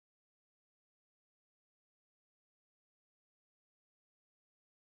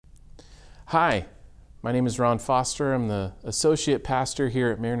Hi, my name is Ron Foster. I'm the associate pastor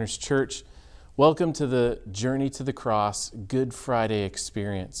here at Mariners Church. Welcome to the Journey to the Cross Good Friday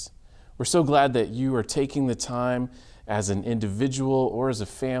experience. We're so glad that you are taking the time as an individual or as a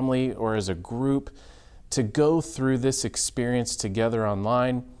family or as a group to go through this experience together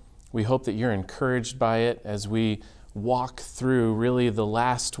online. We hope that you're encouraged by it as we walk through really the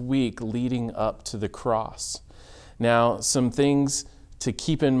last week leading up to the cross. Now, some things to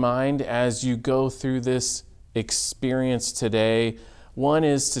keep in mind as you go through this experience today. One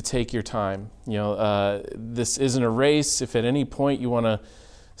is to take your time. This isn't a race. If at any point you want to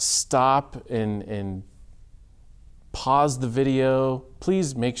stop and pause the video,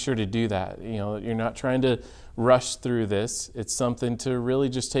 please make sure to do that. You're not trying to rush through this. It's something to really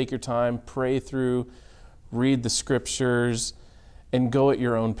just take your time, pray through, read the scriptures, and go at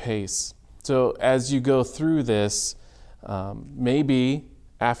your own pace. So as you go through this, maybe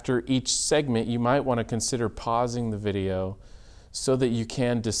after each segment, you might want to consider pausing the video so that you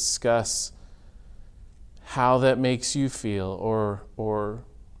can discuss how that makes you feel or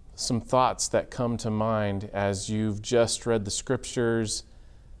some thoughts that come to mind as you've just read the scriptures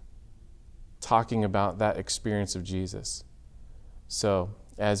talking about that experience of Jesus. So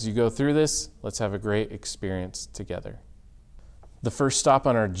as you go through this, let's have a great experience together. The first stop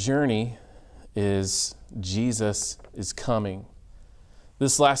on our journey is Jesus is coming.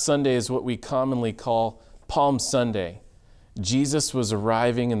 This last Sunday is what we commonly call Palm Sunday. Jesus was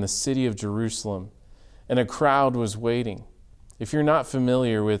arriving in the city of Jerusalem, and a crowd was waiting. If you're not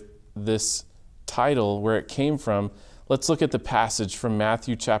familiar with this title, where it came from, let's look at the passage from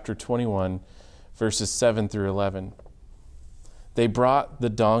Matthew chapter 21, verses 7 through 11. They brought the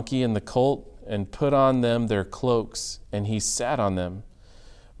donkey and the colt and put on them their cloaks, and he sat on them.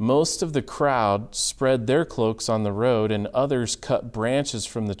 Most of the crowd spread their cloaks on the road, and others cut branches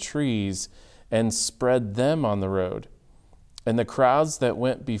from the trees and spread them on the road. And the crowds that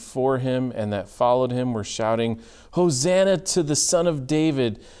went before him and that followed him were shouting, "Hosanna to the Son of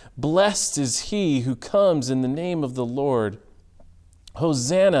David! Blessed is he who comes in the name of the Lord!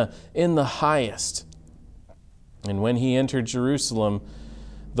 Hosanna in the highest!" And when he entered Jerusalem,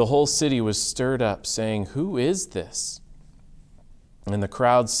 the whole city was stirred up, saying, "Who is this?" And the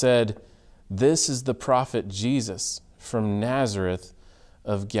crowd said, "This is the prophet Jesus from Nazareth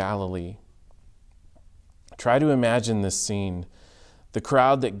of Galilee." Try to imagine this scene. The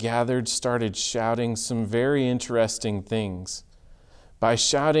crowd that gathered started shouting some very interesting things. By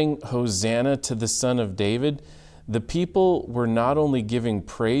shouting, "Hosanna to the Son of David," the people were not only giving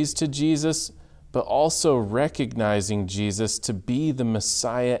praise to Jesus, but also recognizing Jesus to be the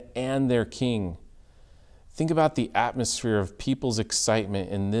Messiah and their King. Think about the atmosphere of people's excitement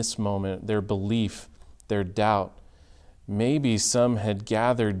in this moment, their belief, their doubt. Maybe some had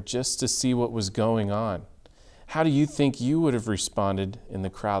gathered just to see what was going on. How do you think you would have responded in the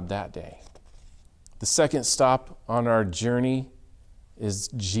crowd that day? The second stop on our journey is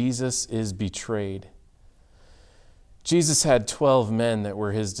Jesus is betrayed. Jesus had 12 men that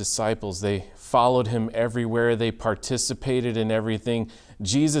were his disciples. They followed him everywhere. They participated in everything.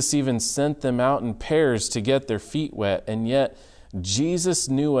 Jesus even sent them out in pairs to get their feet wet. And yet, Jesus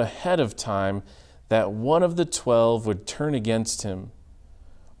knew ahead of time that one of the 12 would turn against him.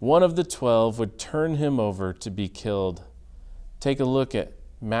 One of the 12 would turn him over to be killed. Take a look at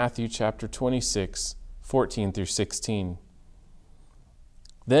Matthew chapter 26, 14 through 16.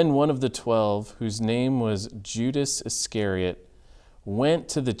 Then one of the 12, whose name was Judas Iscariot, went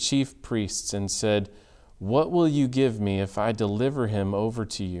to the chief priests and said, "What will you give me if I deliver him over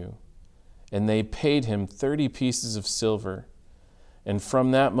to you?" And they paid him 30 pieces of silver. And from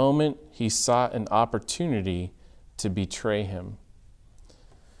that moment, he sought an opportunity to betray him.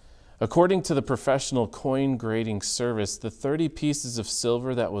 According to the professional coin grading service, the 30 pieces of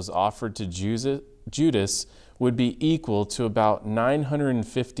silver that was offered to Judas would be equal to about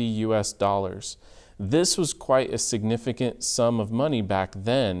 $950. This was quite a significant sum of money back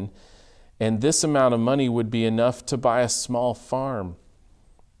then, and this amount of money would be enough to buy a small farm.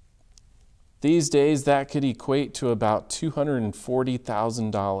 These days, that could equate to about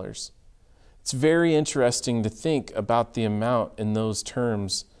 $240,000. It's very interesting to think about the amount in those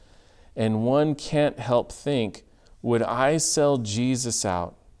terms, and one can't help think, would I sell Jesus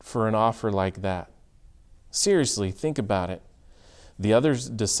out for an offer like that? Seriously, think about it. The other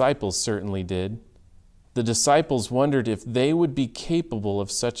disciples certainly did. The disciples wondered if they would be capable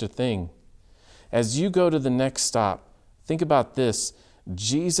of such a thing. As you go to the next stop, think about this.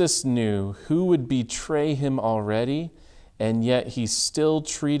 Jesus knew who would betray him already, and yet he still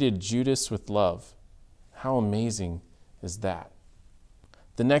treated Judas with love. How amazing is that?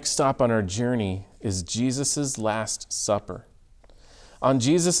 The next stop on our journey is Jesus' Last Supper. On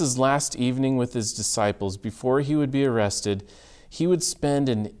Jesus' last evening with his disciples, before he would be arrested, he would spend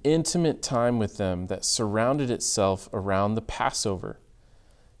an intimate time with them that surrounded itself around the Passover.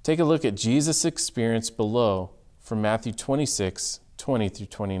 Take a look at Jesus' experience below from Matthew 26, 20 through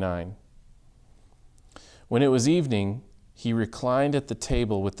 29. When it was evening, he reclined at the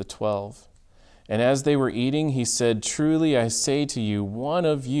table with the 12. And as they were eating, he said, "Truly I say to you, one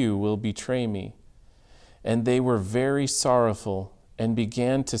of you will betray me." And they were very sorrowful and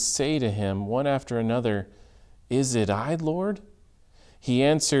began to say to him one after another, "Is it I, Lord?" He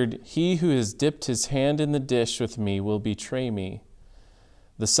answered, "He who has dipped his hand in the dish with me will betray me.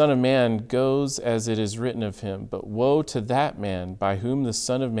 The Son of Man goes as it is written of him, but woe to that man by whom the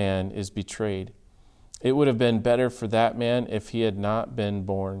Son of Man is betrayed. It would have been better for that man if he had not been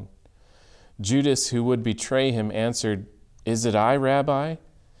born." Judas, who would betray him, answered, "Is it I, Rabbi?"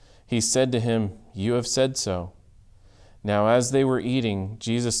 He said to him, "You have said so." Now as they were eating,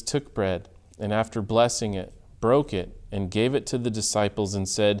 Jesus took bread, and after blessing it, broke it, and gave it to the disciples, and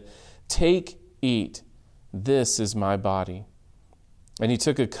said, "Take, eat, this is my body." And he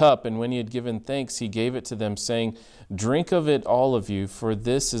took a cup, and when he had given thanks, he gave it to them, saying, "Drink of it, all of you, for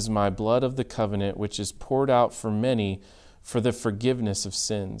this is my blood of the covenant, which is poured out for many for the forgiveness of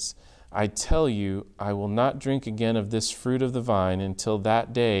sins. I tell you, I will not drink again of this fruit of the vine until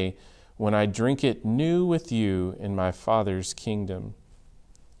that day when I drink it new with you in my Father's kingdom."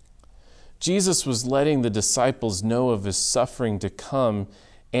 Jesus was letting the disciples know of his suffering to come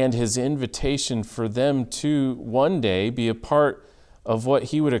and his invitation for them to one day be a part of what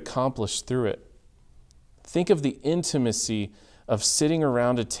he would accomplish through it. Think of the intimacy of sitting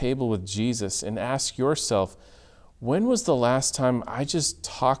around a table with Jesus and ask yourself, when was the last time I just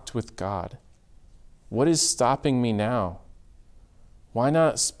talked with God? What is stopping me now? Why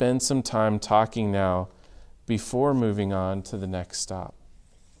not spend some time talking now before moving on to the next stop?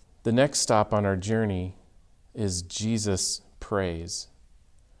 The next stop on our journey is Jesus prays.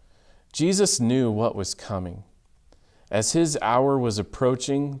 Jesus knew what was coming. As his hour was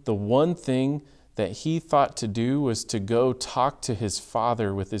approaching, the one thing that he thought to do was to go talk to his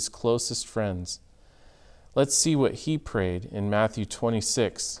Father with his closest friends. Let's see what he prayed in Matthew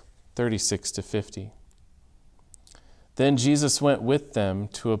 26, 36 to 50. Then Jesus went with them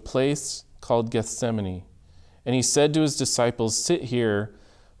to a place called Gethsemane, and he said to his disciples, "Sit here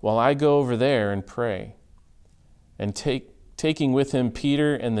while I go over there and pray." And taking with him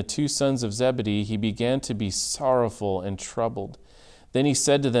Peter and the two sons of Zebedee, he began to be sorrowful and troubled. Then he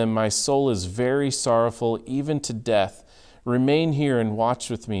said to them, "My soul is very sorrowful, even to death. Remain here and watch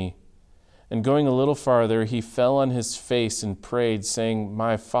with me." And going a little farther, he fell on his face and prayed, saying,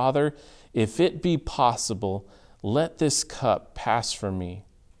 "My Father, if it be possible, let this cup pass from me.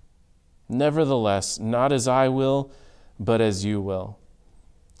 Nevertheless, not as I will, but as you will."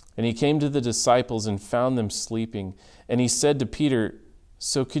 And he came to the disciples and found them sleeping. And he said to Peter,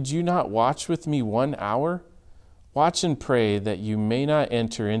 "So could you not watch with me 1 hour? Watch and pray that you may not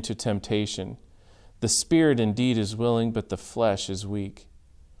enter into temptation. The spirit indeed is willing, but the flesh is weak."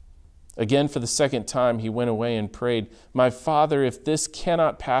 Again, for the second time, he went away and prayed, "My Father, if this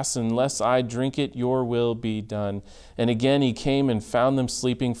cannot pass unless I drink it, your will be done." And again he came and found them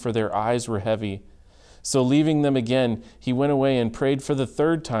sleeping, for their eyes were heavy. So leaving them again, he went away and prayed for the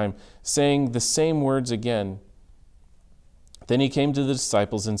third time, saying the same words again. Then he came to the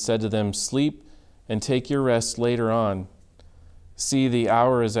disciples and said to them, "Sleep and take your rest later on. See, the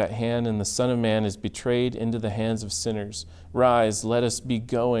hour is at hand, and the Son of Man is betrayed into the hands of sinners. Rise, let us be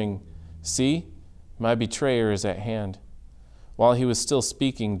going. See, my betrayer is at hand." While he was still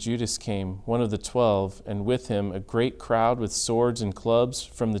speaking, Judas came, one of the 12, and with him a great crowd with swords and clubs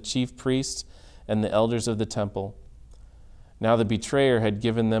from the chief priests and the elders of the temple. Now the betrayer had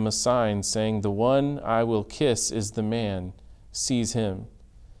given them a sign, saying, "The one I will kiss is the man. Seize him."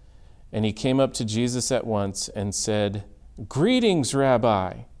 And he came up to Jesus at once and said, "Greetings,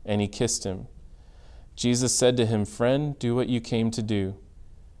 Rabbi," and he kissed him. Jesus said to him, "Friend, do what you came to do."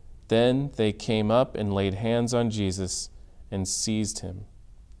 Then they came up and laid hands on Jesus and seized him.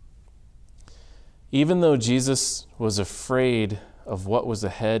 Even though Jesus was afraid of what was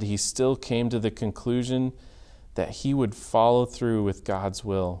ahead, he still came to the conclusion that he would follow through with God's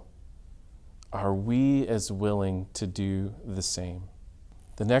will. Are we as willing to do the same?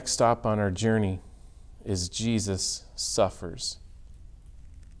 The next stop on our journey is Jesus suffers.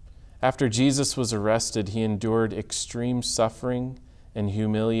 After Jesus was arrested, he endured extreme suffering and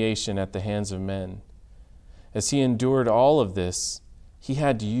humiliation at the hands of men. As he endured all of this, he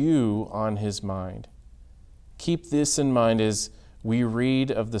had you on his mind. Keep this in mind as we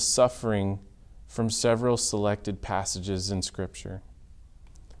read of the suffering from several selected passages in Scripture.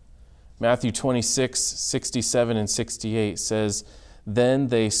 Matthew 26, 67 and 68 says, "Then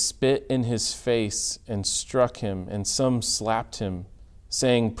they spit in his face and struck him, and some slapped him,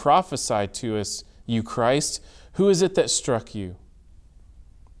 saying, 'Prophesy to us, you Christ, who is it that struck you?'"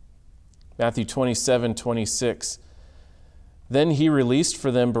 Matthew 27, 26, "Then he released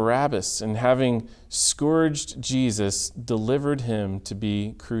for them Barabbas, and having scourged Jesus, delivered him to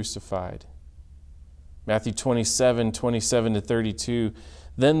be crucified." Matthew 27, 27 to 32,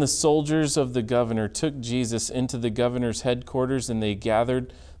 "Then the soldiers of the governor took Jesus into the governor's headquarters, and they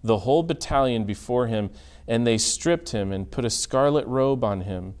gathered the whole battalion before him, and they stripped him and put a scarlet robe on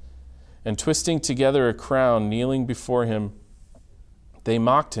him, and twisting together a crown, kneeling before him, they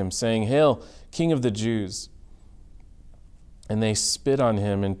mocked him, saying, 'Hail, King of the Jews!' And they spit on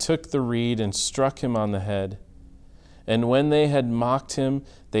him and took the reed and struck him on the head. And when they had mocked him,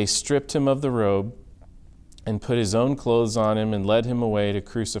 they stripped him of the robe and put his own clothes on him and led him away to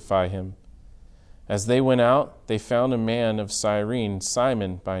crucify him. As they went out, they found a man of Cyrene,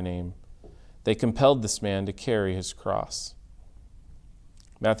 Simon by name. They compelled this man to carry his cross."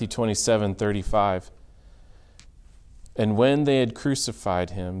 Matthew 27, 35, "And when they had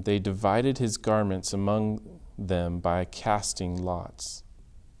crucified him, they divided his garments among them by casting lots."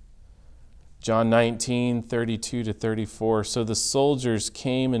 John 19, 32 to 34, "So the soldiers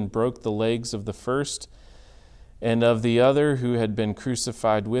came and broke the legs of the first and of the other who had been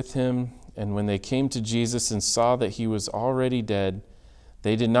crucified with him. And when they came to Jesus and saw that he was already dead,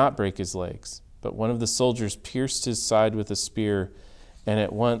 they did not break his legs. But one of the soldiers pierced his side with a spear, and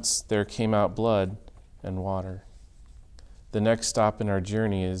at once there came out blood and water." The next stop in our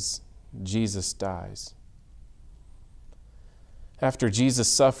journey is Jesus dies. After Jesus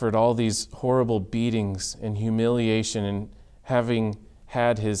suffered all these horrible beatings and humiliation, and having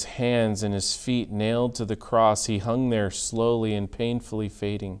had his hands and his feet nailed to the cross, he hung there slowly and painfully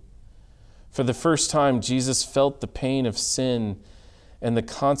fading. For the first time, Jesus felt the pain of sin and the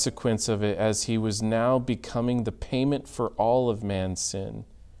consequence of it, as he was now becoming the payment for all of man's sin.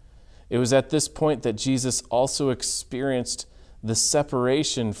 It was at this point that Jesus also experienced the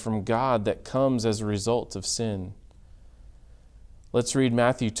separation from God that comes as a result of sin. Let's read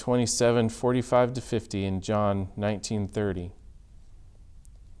Matthew 27, 45 to 50 and John 19, 30.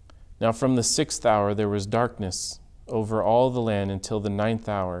 "Now from the 6th hour there was darkness over all the land until the 9th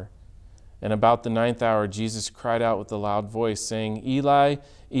hour. And about the 9th hour Jesus cried out with a loud voice, saying, 'Eli,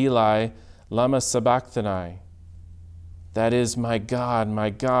 Eli, lama sabachthani?' That is, my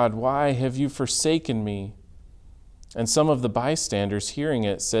God, why have you forsaken me?" And some of the bystanders, hearing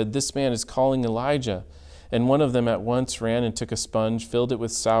it, said, "This man is calling Elijah." And one of them at once ran and took a sponge, filled it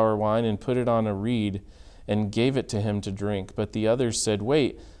with sour wine, and put it on a reed, and gave it to him to drink. But the others said,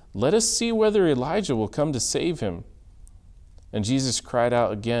 "Wait, let us see whether Elijah will come to save him." And Jesus cried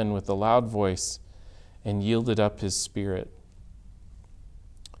out again with a loud voice and yielded up his spirit.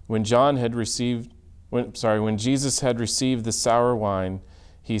 When Jesus had received the sour wine,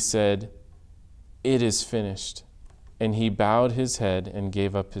 he said, "It is finished." And he bowed his head and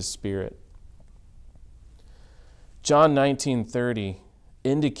gave up his spirit. John 19:30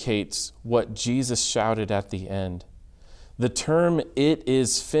 indicates what Jesus shouted at the end. The term "it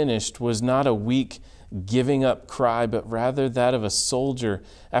is finished" was not a weak giving up cry, but rather that of a soldier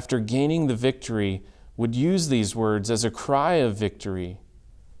after gaining the victory would use these words as a cry of victory.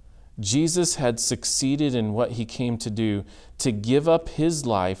 Jesus had succeeded in what he came to do, to give up his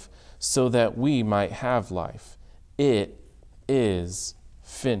life so that we might have life. It is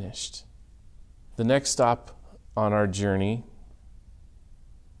finished. The next stop on our journey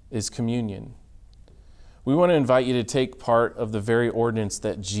is communion. We want to invite you to take part of the very ordinance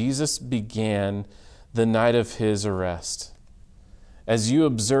that Jesus began the night of his arrest. As you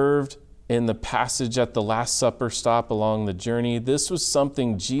observed in the passage at the Last Supper stop along the journey, this was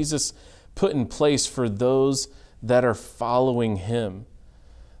something Jesus put in place for those that are following him.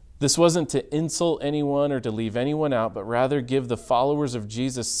 This wasn't to insult anyone or to leave anyone out, but rather give the followers of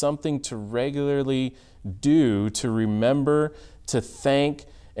Jesus something to regularly do, to remember, to thank,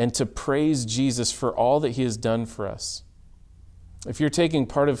 and to praise Jesus for all that he has done for us. If you're taking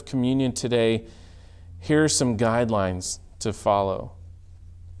part of communion today, here are some guidelines to follow.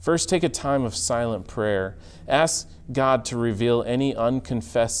 First, take a time of silent prayer. Ask God to reveal any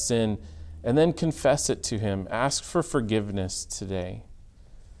unconfessed sin, and then confess it to him. Ask for forgiveness today.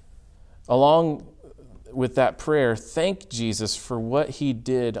 Along with that prayer, thank Jesus for what he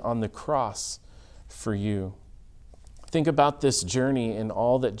did on the cross for you. Think about this journey and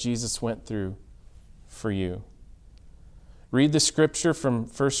all that Jesus went through for you. Read the scripture from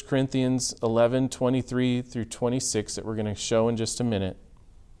 1 Corinthians 11:23 through 26 that we're going to show in just a minute.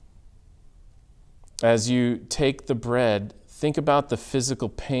 As you take the bread, think about the physical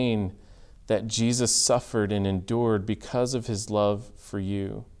pain that Jesus suffered and endured because of his love for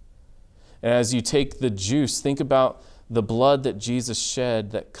you. And as you take the juice, think about the blood that Jesus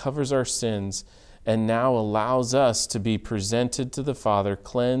shed that covers our sins and now allows us to be presented to the Father,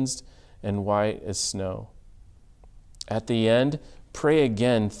 cleansed and white as snow. At the end, pray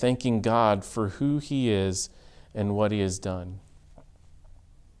again, thanking God for who he is and what he has done.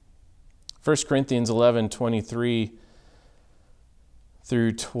 1 Corinthians 11:23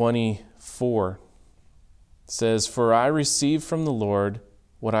 through 24 says, "For I received from the Lord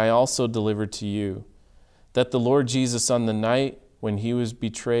what I also delivered to you, that the Lord Jesus on the night when he was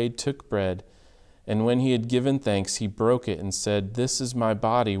betrayed took bread, and when he had given thanks, he broke it and said, 'This is my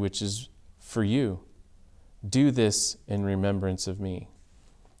body, which is for you. Do this in remembrance of me.'"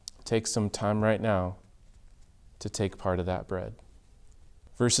 Take some time right now to take part of that bread.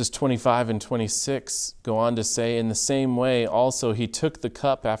 Verses 25 and 26 go on to say, "In the same way also he took the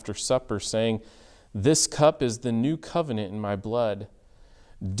cup after supper, saying, 'This cup is the new covenant in my blood.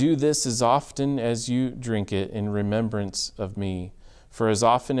 Do this as often as you drink it in remembrance of me. For as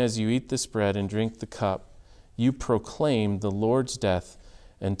often as you eat this bread and drink the cup, you proclaim the Lord's death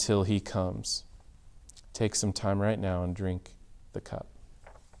until he comes.'" Take some time right now and drink the cup.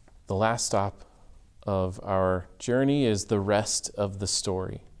 The last stop of our journey is the rest of the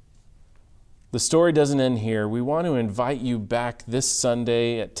story. The story doesn't end here. We want to invite you back this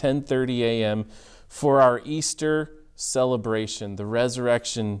Sunday at 10:30 a.m. for our Easter celebration, the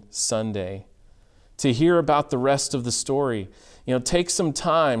Resurrection Sunday, to hear about the rest of the story. Take some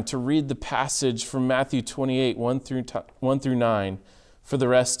time to read the passage from Matthew 28, 1 through 9 for the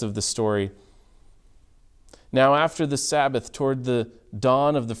rest of the story. Now after the Sabbath, toward the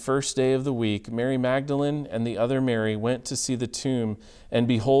dawn of the first day of the week, Mary Magdalene and the other Mary went to see the tomb, and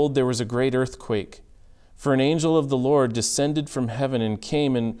behold, there was a great earthquake. For an angel of the Lord descended from heaven and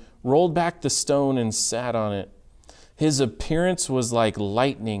came and rolled back the stone and sat on it. His appearance was like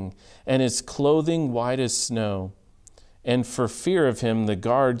lightning, and his clothing white as snow. And for fear of him, the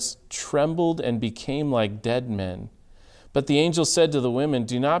guards trembled and became like dead men. But the angel said to the women,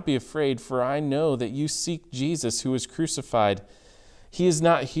 "Do not be afraid, for I know that you seek Jesus who was crucified. He is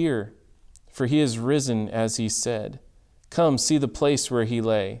not here, for he is risen as he said. Come, see the place where he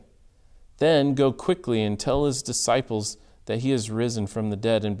lay. Then go quickly and tell his disciples that he is risen from the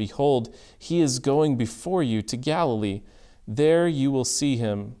dead. And behold, he is going before you to Galilee. There you will see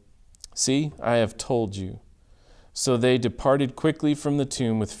him. See, I have told you." So they departed quickly from the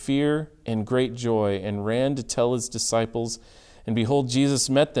tomb with fear and great joy and ran to tell his disciples. And behold, Jesus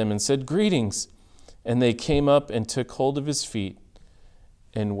met them and said, "Greetings." And they came up and took hold of his feet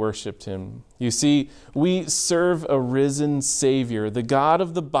and worshiped him. You see, we serve a risen Savior. The God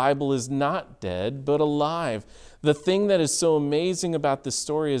of the Bible is not dead, but alive. The thing that is so amazing about this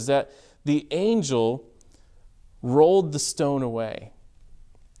story is that the angel rolled the stone away.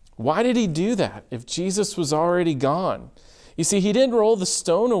 Why did he do that if Jesus was already gone? You see, he didn't roll the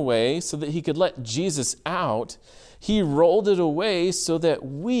stone away so that he could let Jesus out. He rolled it away so that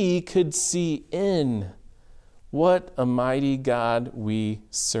we could see in. What a mighty God we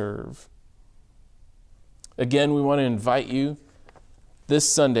serve. Again, we want to invite you this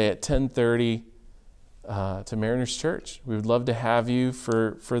Sunday at 10:30 to Mariners Church. We would love to have you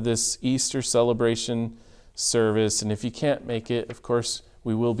for this Easter celebration service. And if you can't make it, of course,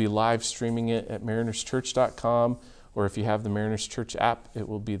 we will be live streaming it at marinerschurch.com, or if you have the Mariners Church app, it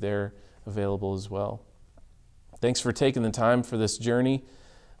will be there available as well. Thanks for taking the time for this journey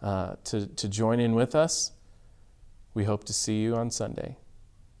to join in with us. We hope to see you on Sunday.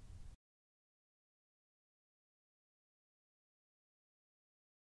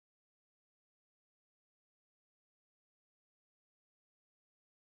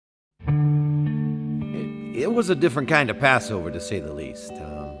 It was a different kind of Passover, to say the least.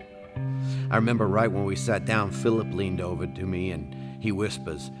 I remember right when we sat down, Philip leaned over to me and he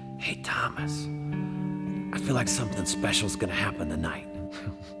whispers, "Hey, Thomas, I feel like something special's going to happen tonight."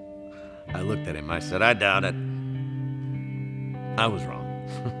 I looked at him. I said, "I doubt it." I was wrong.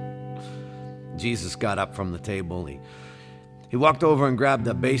 Jesus got up from the table. He walked over and grabbed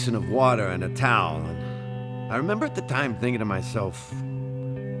a basin of water and a towel. And I remember at the time thinking to myself,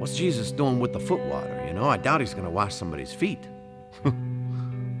 what's Jesus doing with the foot water? I doubt he's going to wash somebody's feet.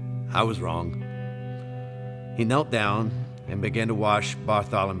 I was wrong. He knelt down and began to wash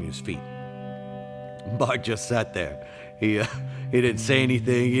Bartholomew's feet. Bart just sat there. He didn't say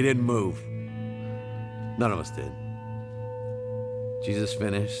anything. He didn't move. None of us did. Jesus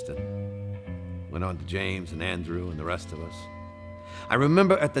finished and went on to James and Andrew and the rest of us. I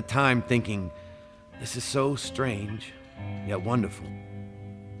remember at the time thinking, this is so strange, yet wonderful.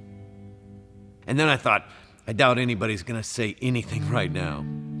 And then I thought, I doubt anybody's going to say anything right now.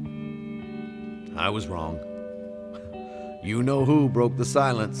 I was wrong. You know who broke the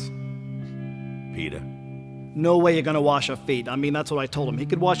silence? Peter. No way you're going to wash our feet. I mean, that's what I told him. He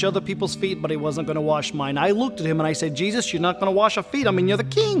could wash other people's feet, but he wasn't going to wash mine. I looked at him and I said, Jesus, you're not going to wash our feet. I mean, you're the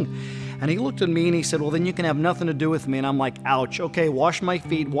king. And he looked at me and he said, well, then you can have nothing to do with me. And I'm like, ouch. Okay, wash my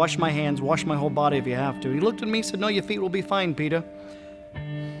feet, wash my hands, wash my whole body if you have to. He looked at me and said, no, your feet will be fine, Peter.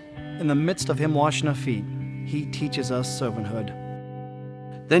 In the midst of him washing our feet, he teaches us servanthood.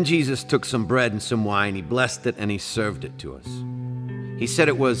 Then Jesus took some bread and some wine, he blessed it, and he served it to us. He said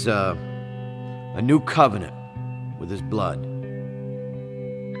it was a new covenant with his blood.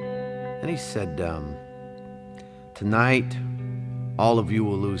 And he said, tonight, all of you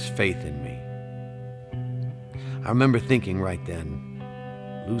will lose faith in me. I remember thinking right then,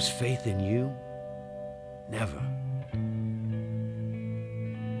 lose faith in you? Never.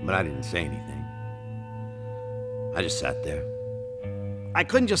 But I didn't say anything. I just sat there. I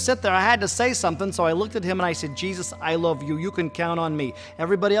couldn't just sit there. I had to say something, so I looked at him and I said, Jesus, I love you. You can count on me.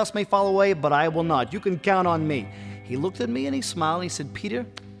 Everybody else may fall away, but I will not. You can count on me. He looked at me and he smiled and he said, Peter,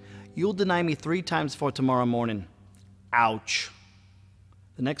 you'll deny me 3 times before tomorrow morning. Ouch.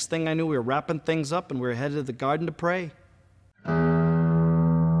 The next thing I knew, we were wrapping things up and we were headed to the garden to pray.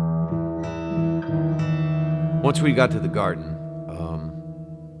 Once we got to the garden,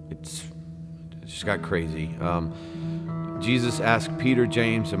 it just got crazy. Jesus asked Peter,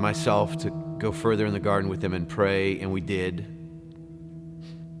 James, and myself to go further in the garden with him and pray, and we did.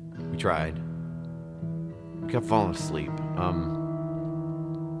 We tried. We kept falling asleep.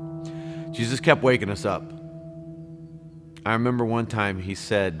 Jesus kept waking us up. I remember one time he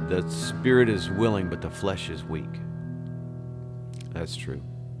said, the spirit is willing, but the flesh is weak. That's true.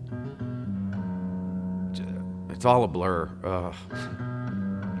 It's all a blur.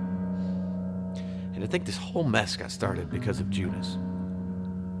 And I think this whole mess got started because of Judas.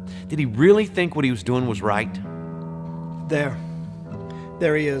 Did he really think what he was doing was right? There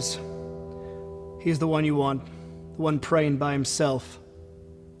he is. He's the one you want, the one praying by himself.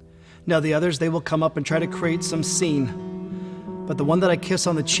 Now the others, they will come up and try to create some scene. But the one that I kiss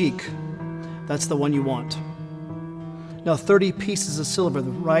on the cheek, that's the one you want. Now 30 pieces of silver,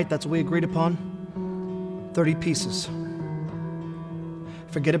 right? That's what we agreed upon? 30 pieces.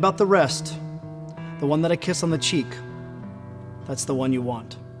 Forget about the rest. The one that I kiss on the cheek, that's the one you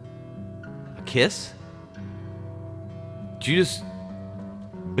want. A kiss? Judas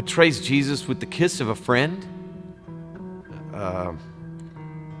betrays Jesus with the kiss of a friend? And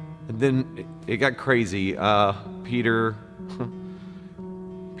then it got crazy. Peter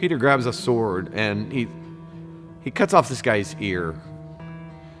grabs a sword and he cuts off this guy's ear.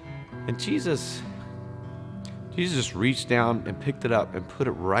 And Jesus just reached down and picked it up and put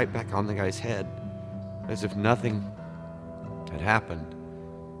it right back on the guy's head, as if nothing had happened.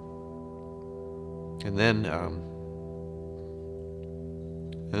 And then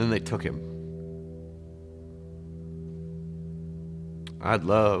they took him. I'd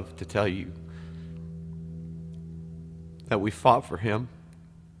love to tell you that we fought for him,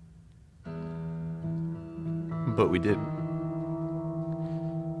 but we didn't.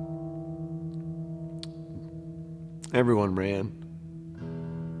 Everyone ran.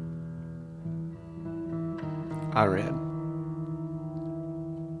 I ran.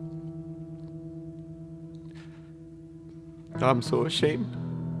 I'm so ashamed.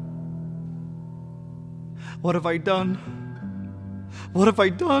 What have I done? What have I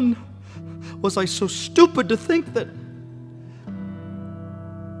done? Was I so stupid to think that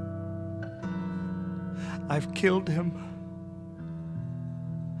I've killed him?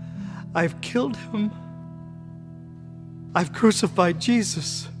 I've killed him. I've crucified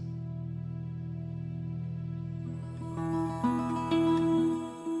Jesus.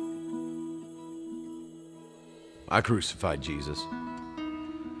 I crucified Jesus.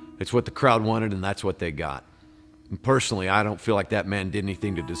 It's what the crowd wanted, and that's what they got. And personally, I don't feel like that man did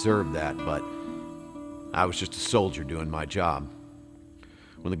anything to deserve that, but I was just a soldier doing my job.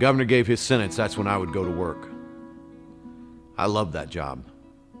 When the governor gave his sentence, that's when I would go to work. I loved that job.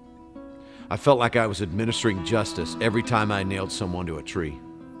 I felt like I was administering justice every time I nailed someone to a tree.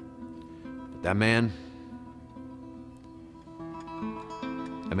 But that man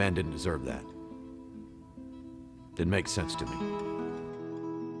didn't deserve that. Didn't make sense to me.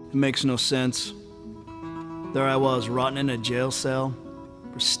 It makes no sense. There I was, rotting in a jail cell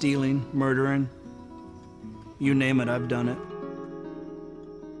for stealing, murdering. You name it, I've done it.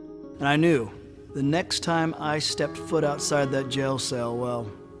 And I knew the next time I stepped foot outside that jail cell,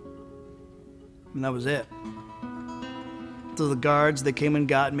 well, and that was it. So the guards, they came and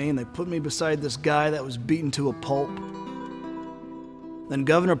got me, and they put me beside this guy that was beaten to a pulp. Then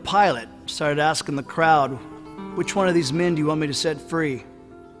Governor Pilate started asking the crowd, which one of these men do you want me to set free?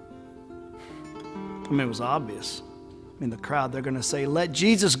 I mean, it was obvious. I mean, the crowd, they're going to say, let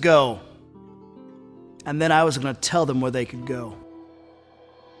Jesus go. And then I was going to tell them where they could go.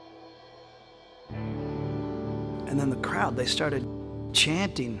 And then the crowd, they started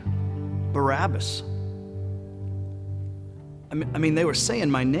chanting Barabbas. I mean, they were saying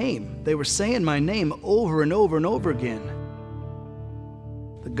my name. They were saying my name over and over and over again.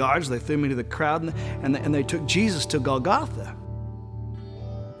 The guards, they threw me to the crowd, and they took Jesus to Golgotha.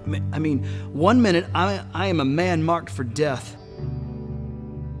 I mean, one minute I am a man marked for death,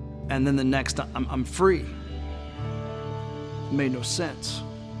 and then the next I'm free. It made no sense.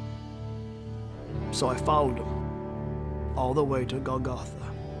 So I followed him all the way to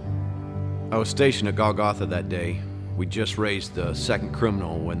Golgotha. I was stationed at Golgotha that day. We just raised the second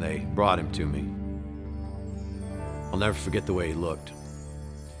criminal when they brought him to me. I'll never forget the way he looked.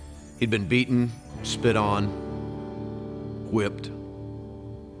 He'd been beaten, spit on, whipped.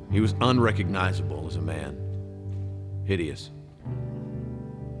 He was unrecognizable as a man. Hideous.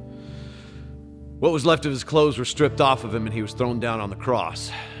 What was left of his clothes were stripped off of him, and he was thrown down on the cross.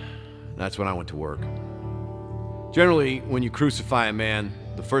 That's when I went to work. Generally, when you crucify a man,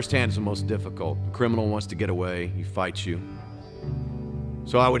 the first hand is the most difficult. The criminal wants to get away, he fights you.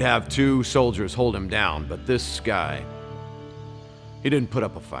 So I would have 2 soldiers hold him down, but this guy, he didn't put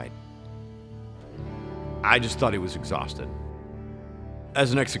up a fight. I just thought he was exhausted.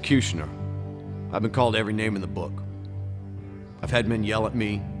 As an executioner, I've been called every name in the book. I've had men yell at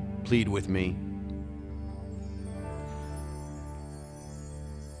me, plead with me.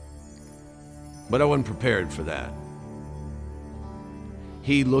 But I wasn't prepared for that.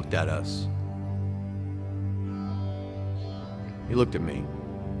 He looked at us. He looked at me.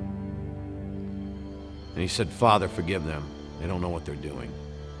 And he said, Father, forgive them. They don't know what they're doing.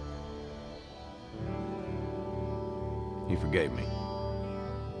 He forgave me.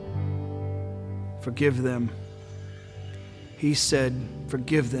 Forgive them. He said,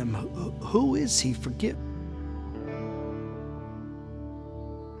 forgive them. Who is he? Forgive.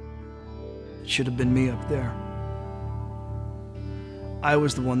 It should have been me up there. I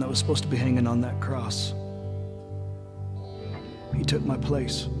was the one that was supposed to be hanging on that cross. He took my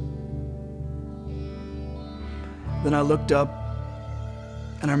place. Then I looked up,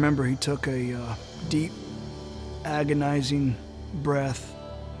 and I remember he took a deep, agonizing breath,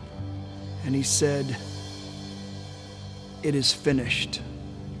 and he said, "It is finished."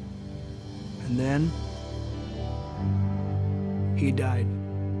 And then he died.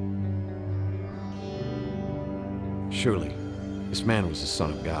 Surely, this man was the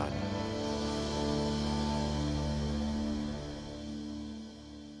Son of God.